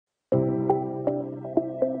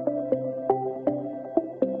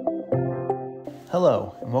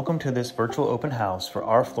Hello, and welcome to this virtual open house for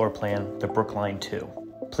our floor plan, the Brookline II.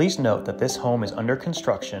 Please note that this home is under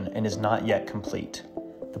construction and is not yet complete.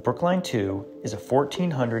 The Brookline II is a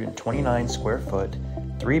 1,429 square foot,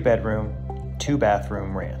 3-bedroom,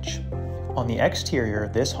 2-bathroom ranch. On the exterior,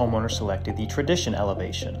 this homeowner selected the Tradition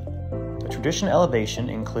elevation. The Tradition elevation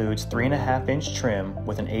includes 3.5-inch trim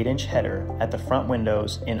with an 8-inch header at the front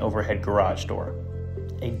windows and overhead garage door.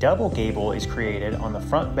 A double gable is created on the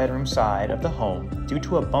front bedroom side of the home due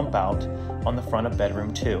to a bump out on the front of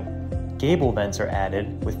bedroom 2. Gable vents are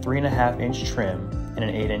added with 3.5-inch trim and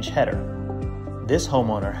an 8-inch header. This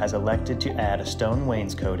homeowner has elected to add a stone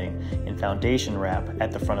wainscoting and foundation wrap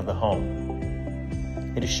at the front of the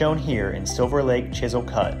home. It is shown here in Silver Lake chisel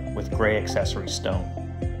cut with gray accessory stone.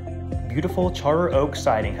 Beautiful charter oak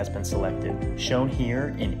siding has been selected, shown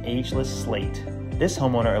here in Ageless slate. This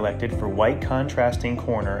homeowner elected for white contrasting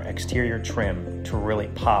corner exterior trim to really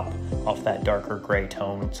pop off that darker gray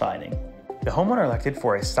tone siding. The homeowner elected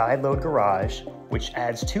for a Sideload garage, which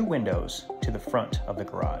adds 2 windows to the front of the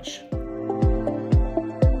garage.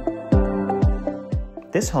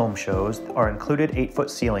 This home shows our included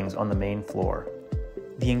 8-foot ceilings on the main floor.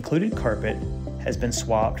 The included carpet has been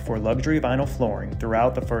swapped for luxury vinyl flooring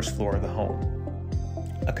throughout the first floor of the home.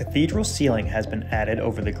 A cathedral ceiling has been added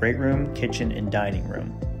over the great room, kitchen, and dining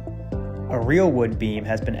room. A real wood beam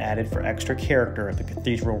has been added for extra character at the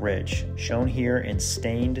cathedral ridge, shown here in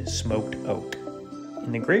stained smoked oak.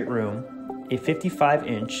 In the great room, a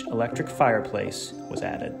 55-inch electric fireplace was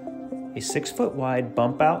added. A 6-foot wide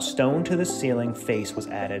bump-out stone to the ceiling face was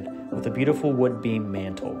added with a beautiful wood beam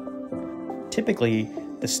mantel. Typically,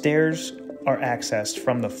 the stairs are accessed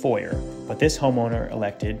from the foyer, but this homeowner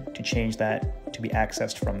elected to change that to be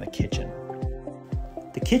accessed from the kitchen.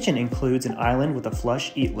 The kitchen includes an island with a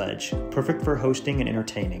flush eat ledge, perfect for hosting and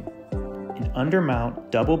entertaining. An undermount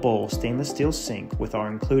double bowl stainless steel sink with our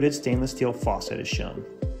included stainless steel faucet is shown.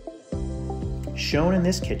 Shown in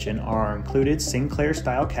this kitchen are our included Sinclair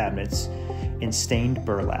style cabinets in stained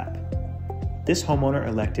burlap. This homeowner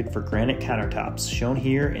elected for granite countertops, shown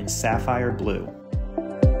here in sapphire blue.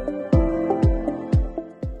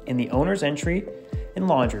 In the owner's entry and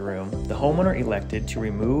laundry room, the homeowner elected to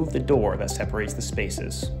remove the door that separates the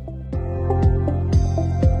spaces.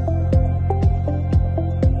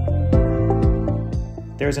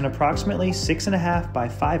 There is an approximately 6.5 by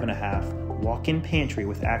 5.5 walk-in pantry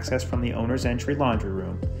with access from the owner's entry laundry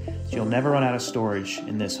room, so you'll never run out of storage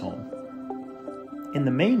in this home. In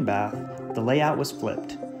the main bath, the layout was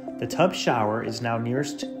flipped. The tub shower is now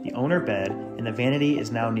nearest the owner bed, and the vanity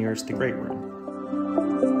is now nearest the great room.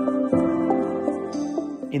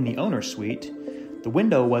 In the owner's suite, the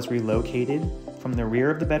window was relocated from the rear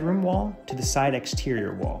of the bedroom wall to the side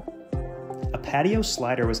exterior wall. A patio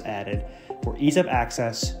slider was added for ease of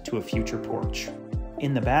access to a future porch.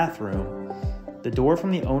 In the bathroom, the door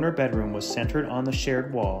from the owner bedroom was centered on the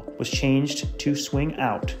shared wall, was changed to swing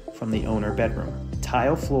out from the owner bedroom.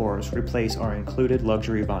 Tile floors replace our included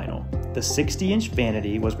luxury vinyl. The 60-inch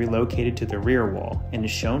vanity was relocated to the rear wall and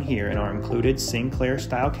is shown here in our included Sinclair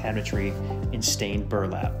style cabinetry in stained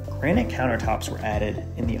burlap. Granite countertops were added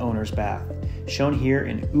in the owner's bath, shown here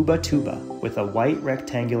in Uba Tuba with a white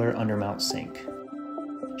rectangular undermount sink.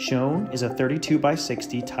 Shown is a 32 by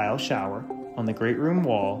 60 tile shower. On the great room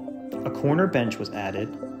wall, a corner bench was added,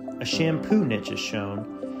 a shampoo niche is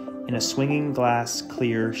shown, and a swinging glass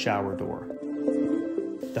clear shower door.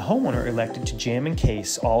 The homeowner elected to jam and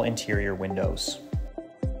case all interior windows.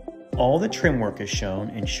 All the trim work is shown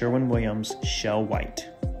in Sherwin-Williams shell white.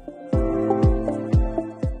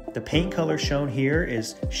 The paint color shown here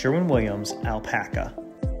is Sherwin-Williams alpaca.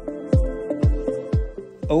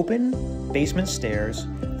 Open basement stairs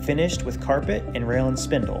finished with carpet and rail and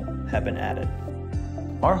spindle have been added.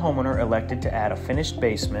 Our homeowner elected to add a finished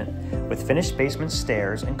basement with finished basement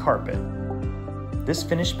stairs and carpet. This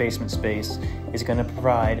finished basement space is going to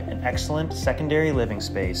provide an excellent secondary living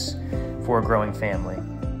space for a growing family.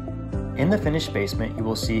 In the finished basement, you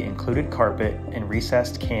will see included carpet and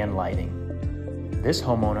recessed can lighting. This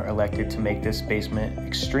homeowner elected to make this basement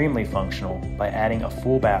extremely functional by adding a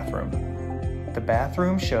full bathroom. The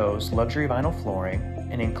bathroom shows luxury vinyl flooring,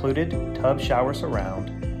 an included tub shower surround,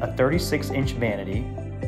 a 36-inch vanity,